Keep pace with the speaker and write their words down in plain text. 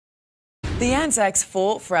The Anzacs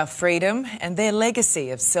fought for our freedom, and their legacy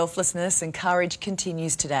of selflessness and courage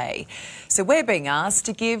continues today. So we're being asked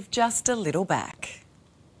to give just a little back.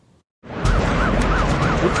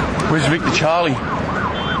 Where's Victor Charlie?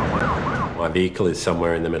 My vehicle is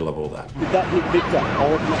somewhere in the middle of all that. Did that hit Victor?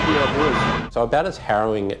 Or what must be our voice? So about as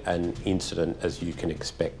harrowing an incident as you can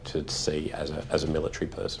expect to see as a military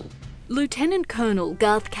person. Lieutenant Colonel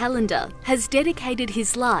Garth Callender has dedicated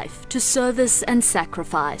his life to service and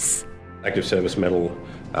sacrifice. Active Service Medal,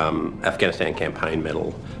 Afghanistan Campaign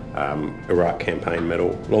Medal, Iraq Campaign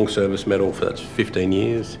Medal, Long Service Medal for that's 15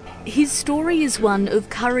 years. His story is one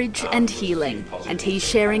of courage and healing, and he's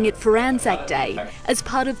sharing it for Anzac Day as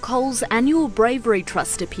part of Coles' annual Bravery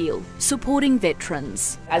Trust appeal, supporting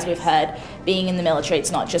veterans. As we've heard, being in the military,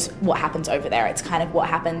 it's not just what happens over there, it's kind of what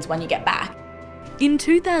happens when you get back. In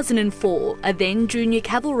 2004, a then junior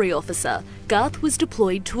cavalry officer, Garth was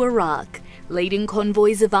deployed to Iraq, leading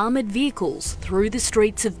convoys of armoured vehicles through the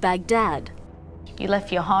streets of Baghdad. You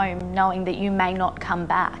left your home knowing that you may not come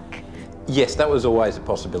back. Yes, that was always a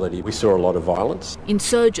possibility. We saw a lot of violence.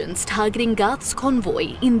 Insurgents targeting Garth's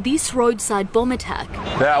convoy in this roadside bomb attack.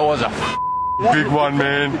 That was a big one,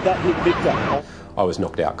 man. Did that hit Victor? I was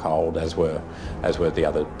knocked out cold, as were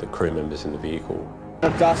the crew members in the vehicle.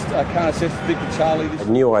 Dust, I can't assess Victor Charlie. I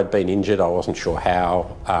knew I'd been injured, I wasn't sure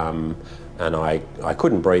how, and I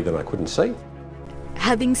couldn't breathe and I couldn't see.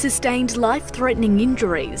 Having sustained life-threatening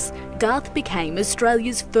injuries, Garth became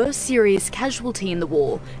Australia's first serious casualty in the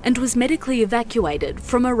war and was medically evacuated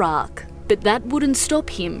from Iraq. But that wouldn't stop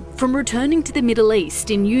him from returning to the Middle East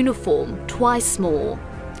in uniform twice more.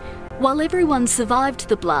 While everyone survived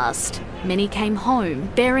the blast, many came home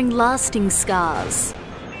bearing lasting scars.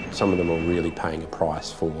 Some of them are really paying a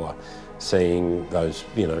price for seeing those,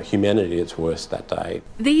 humanity at its worst that day.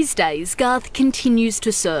 These days, Garth continues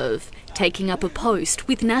to serve, taking up a post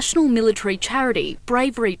with national military charity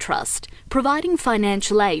Bravery Trust, providing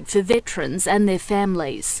financial aid for veterans and their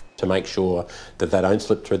families. To make sure that they don't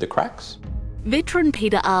slip through the cracks. Veteran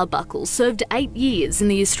Peter Arbuckle served 8 years in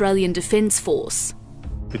the Australian Defence Force.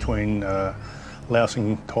 Between Laos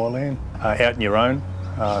and Thailand, out on your own,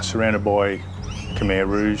 surrounded by Khmer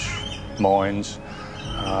Rouge, mines,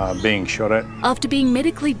 being shot at. After being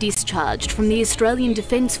medically discharged from the Australian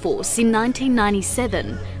Defence Force in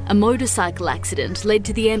 1997, a motorcycle accident led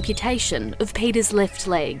to the amputation of Peter's left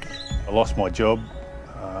leg. I lost my job,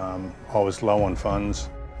 I was low on funds.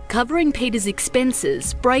 Covering Peter's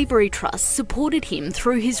expenses, Bravery Trust supported him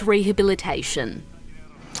through his rehabilitation.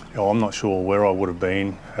 I'm not sure where I would have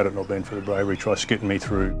been had it not been for the Bravery Trust getting me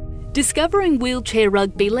through. Discovering wheelchair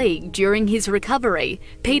rugby league during his recovery,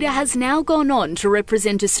 Peter has now gone on to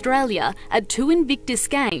represent Australia at 2 Invictus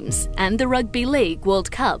Games and the Rugby League World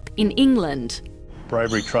Cup in England.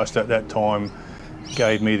 Bravery Trust at that time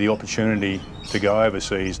gave me the opportunity to go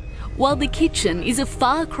overseas. While the kitchen is a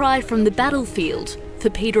far cry from the battlefield, for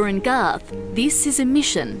Peter and Garth, this is a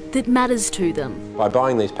mission that matters to them. By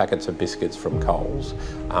buying these packets of biscuits from Coles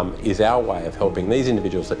is our way of helping these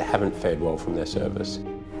individuals that haven't fared well from their service.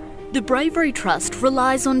 The Bravery Trust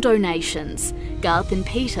relies on donations, Garth and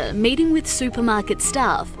Peter meeting with supermarket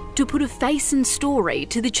staff to put a face and story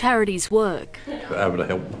to the charity's work. We're able to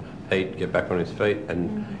help Pete get back on his feet,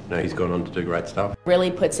 and he's gone on to do great stuff. Really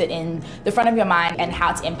puts it in the front of your mind and how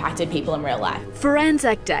it's impacted people in real life. For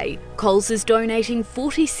Anzac Day, Coles is donating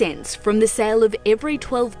 40 cents from the sale of every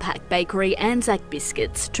 12-pack bakery Anzac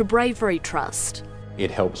biscuits to Bravery Trust.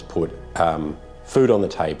 It helps put food on the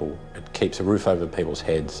table, it keeps a roof over people's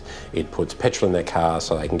heads, it puts petrol in their cars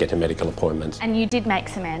so they can get to medical appointments. And you did make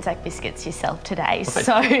some Anzac biscuits yourself today,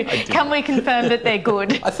 so can we confirm that they're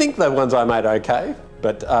good? I think the ones I made are okay,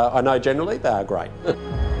 but I know generally they are great.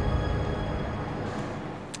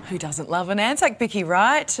 Who doesn't love an Anzac bicky,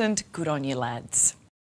 right? And good on you, lads.